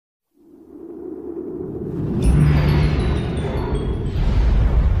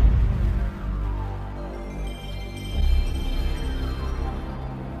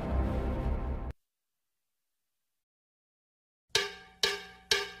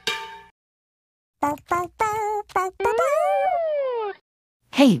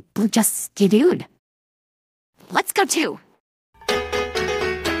Hey, Blue just skidooed. Let's go too.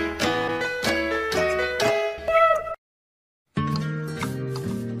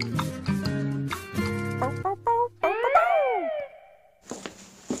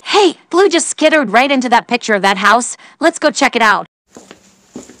 Hey, Blue just skidooed right into that picture of that house. Let's go check it out.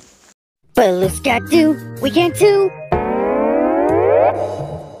 Blue's got do, we can too.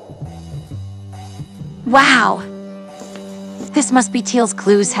 Wow. This must be Teal's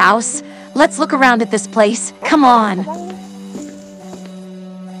Clue's house. Let's look around at this place. Come on.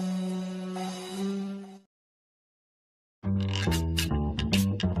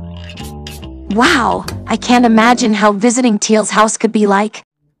 Wow, I can't imagine how visiting Teal's house could be like.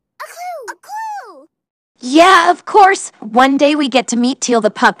 A clue! A clue! Yeah, of course. One day we get to meet Teal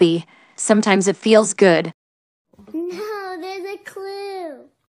the puppy. Sometimes it feels good. No, there's a clue.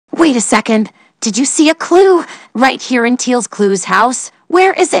 Wait a second. Did you see a clue? Right here in Teal's Clue's house.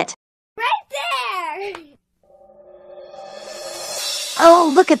 Where is it? Right there!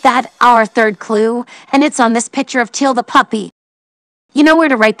 Oh, look at that. Our third clue. And it's on this picture of Teal the puppy. You know where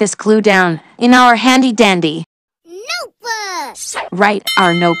to write this clue down. In our handy-dandy Notebook! Write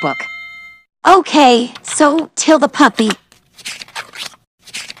our notebook. Okay, so Teal the puppy.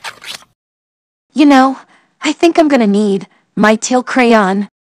 You know, I think I'm gonna need my Teal crayon.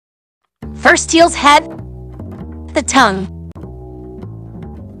 First Teal's head, the tongue,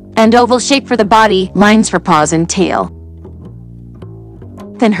 and oval shape for the body, lines for paws and tail.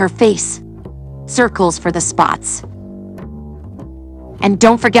 Then her face, circles for the spots. And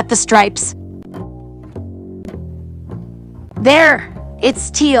don't forget the stripes. There, it's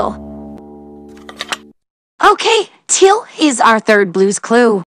Teal. Okay, Teal is our third Blue's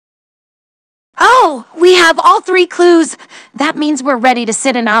clue. Oh, we have all three clues. That means we're ready to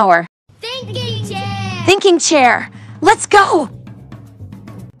sit in our Thinking chair! thinking chair. Let's go.